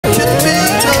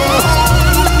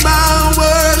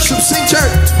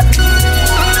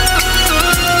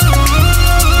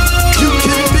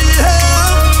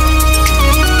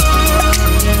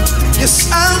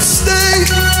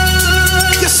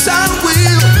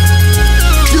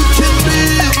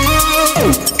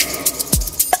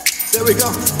we go.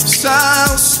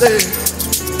 I'll stay.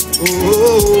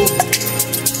 Oh,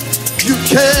 you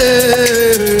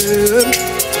can.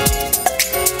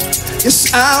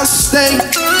 Yes, I'll stay.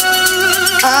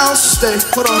 I'll stay.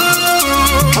 Hold on.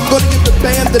 I'm going to give the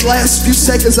band the last few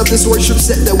seconds of this worship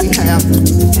set that we have.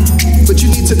 But you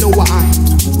need to know why.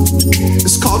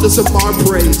 It's called the Zamar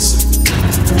praise.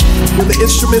 When the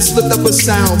instruments lift up a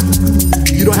sound,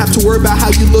 you don't have to worry about how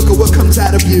you look or what comes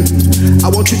out of you. I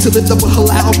want you to lift up a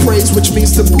halal praise, which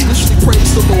means to foolishly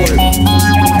praise the Lord.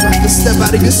 You have to step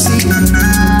out of your seat.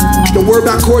 Don't worry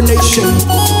about coordination.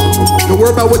 Don't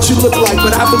worry about what you look like.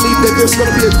 But I believe that there's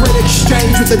going to be a great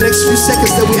exchange with the next few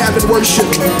seconds that we have in worship.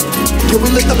 Can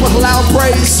we lift up a halal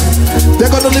praise?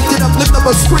 They're going to lift it up. Lift up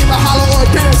a scream, a holler, or a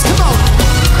dance. Come on.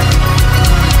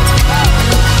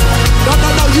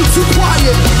 No, you too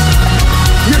quiet.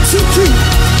 You're too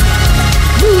cute.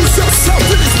 Lose yourself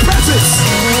in His presence.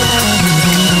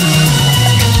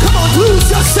 Come on, lose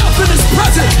yourself in His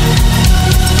presence.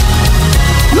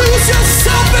 Lose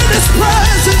yourself in His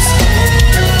presence.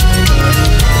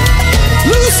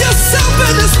 Lose yourself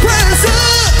in His presence.